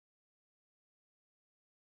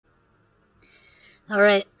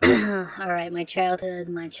Alright, alright, my childhood,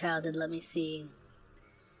 let me see.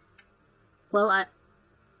 Well, I've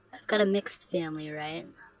got a mixed family, right?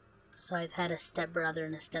 So I've had a stepbrother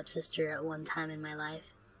and a stepsister at one time in my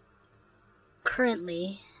life.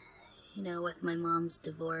 Currently, with my mom's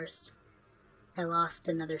divorce, I lost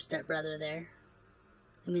another stepbrother there.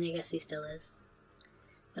 I mean, I guess he still is.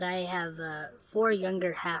 But I have four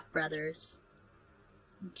younger half-brothers,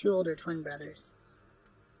 and two older twin brothers.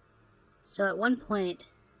 So at one point,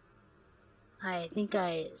 I think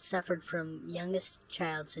I suffered from youngest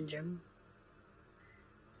child syndrome.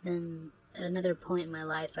 Then at another point in my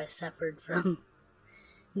life, I suffered from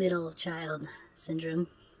middle child syndrome.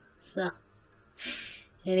 So,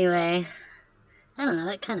 anyway, I don't know,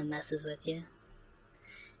 that kind of messes with you.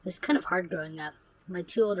 It was kind of hard growing up. My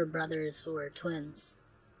two older brothers were twins,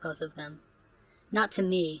 both of them. Not to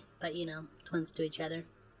me, but twins to each other.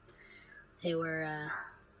 They were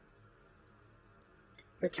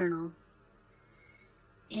fraternal.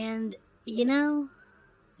 And, they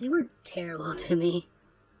were terrible to me.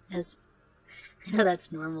 As I know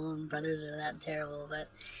that's normal and brothers are that terrible, but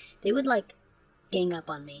they would gang up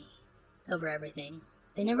on me over everything.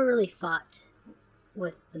 They never really fought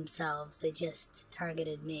with themselves, they just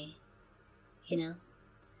targeted me.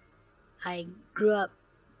 I grew up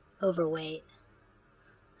overweight.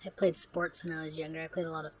 I played sports when I was younger. I played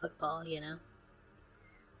a lot of football,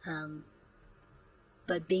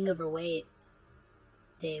 But being overweight,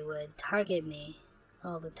 they would target me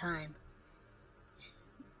all the time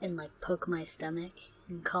and poke my stomach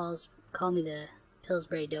and call me the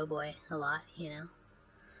Pillsbury Doughboy a lot, And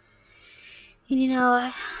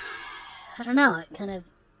I don't know, it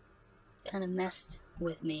kind of messed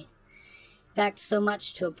with me. In fact, so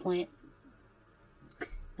much to a point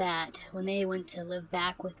that when they went to live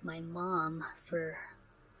back with my mom for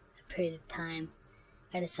a period of time,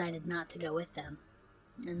 I decided not to go with them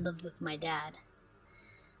and lived with my dad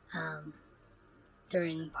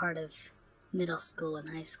during part of middle school and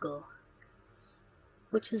high school,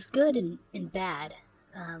 which was good and bad.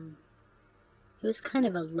 It was kind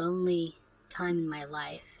of a lonely time in my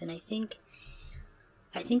life, and I think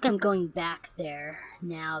I'm going back there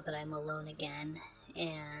now that I'm alone again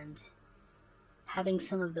and having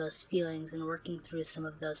some of those feelings and working through some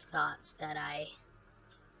of those thoughts that I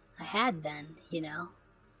had then,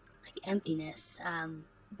 like emptiness.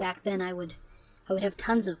 Back then I would have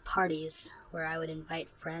tons of parties where I would invite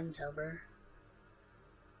friends over.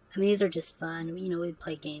 I mean, these are just fun, we'd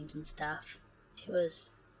play games and stuff. It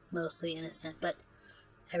was mostly innocent, but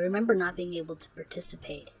I remember not being able to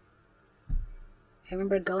participate. I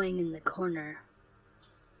remember going in the corner,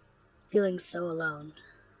 feeling so alone.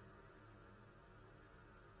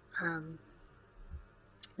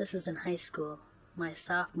 This is in high school, my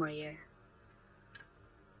sophomore year.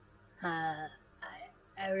 I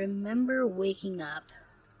remember waking up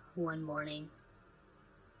one morning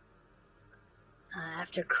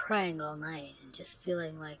after crying all night and just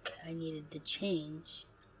feeling like I needed to change.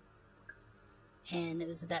 And it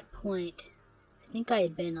was at that point, I think I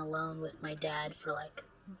had been alone with my dad for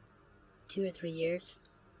 2 or 3 years.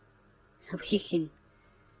 We can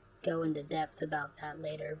go into depth about that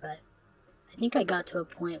later, but I think I got to a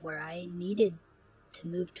point where I needed to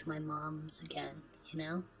move to my mom's again,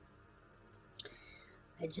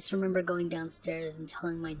 I just remember going downstairs and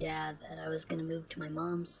telling my dad that I was going to move to my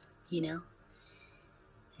mom's, And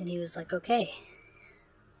he was like, okay.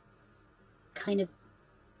 Kind of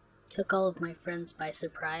took all of my friends by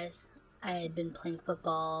surprise. I had been playing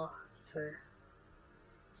football for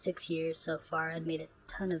 6 years so far. I'd made a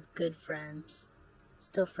ton of good friends.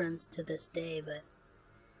 Still friends to this day, but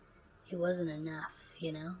it wasn't enough,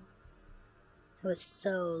 I was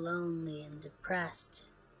so lonely and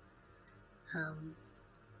depressed. I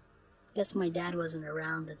guess my dad wasn't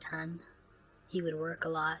around a ton. He would work a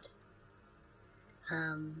lot.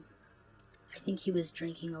 I think he was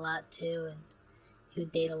drinking a lot too, and he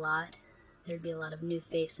would date a lot. There'd be a lot of new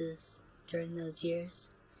faces during those years.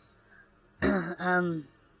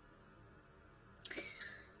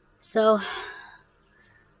 So I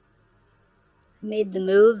made the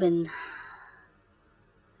move, and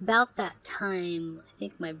about that time, I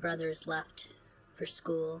think my brothers left for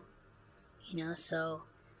school, so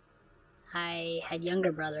I had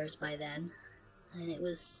younger brothers by then, and it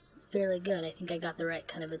was fairly good. I think I got the right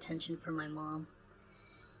kind of attention from my mom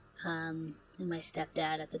and my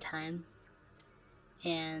stepdad at the time,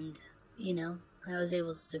 and I was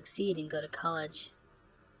able to succeed and go to college.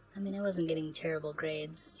 I mean, I wasn't getting terrible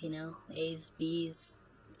grades, A's, B's,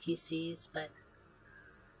 a few C's, but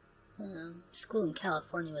school in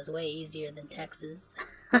California was way easier than Texas.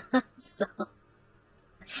 So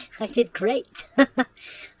I did great.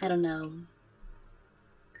 I don't know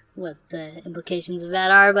what the implications of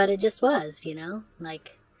that are, but it just was, you know?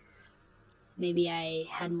 Like, maybe I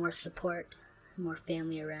had more support, more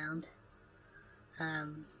family around.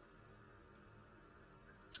 Um,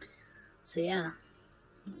 so yeah,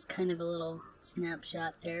 it's kind of a little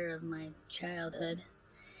snapshot there of my childhood.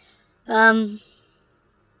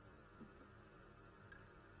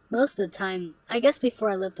 Most of the time, I guess before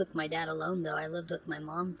I lived with my dad alone, though, I lived with my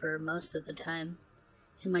mom for most of the time,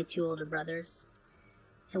 and my two older brothers.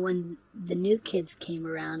 And when the new kids came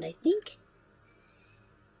around, I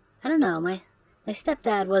don't know, my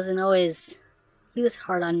stepdad wasn't always, he was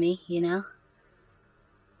hard on me, you know?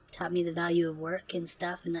 Taught me the value of work and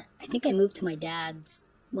stuff, and I think I moved to my dad's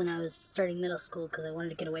when I was starting middle school because I wanted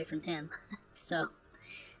to get away from him. So,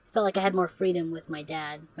 I felt like I had more freedom with my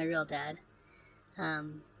dad, my real dad.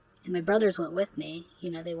 And my brothers went with me,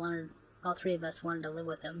 you know, all three of us wanted to live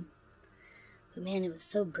with him. But man, it was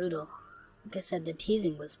so brutal. Like I said, the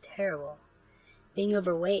teasing was terrible. Being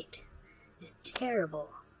overweight is terrible.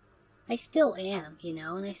 I still am, you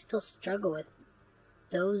know, and I still struggle with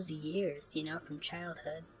those years, you know, from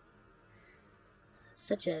childhood. It's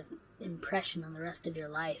such an impression on the rest of your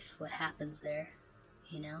life, what happens there,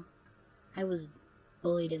 you know. I was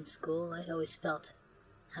bullied in school. I always felt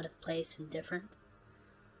out of place and different.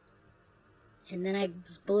 And then I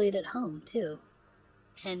was bullied at home, too.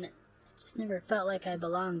 And I just never felt like I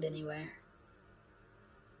belonged anywhere.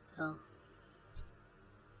 So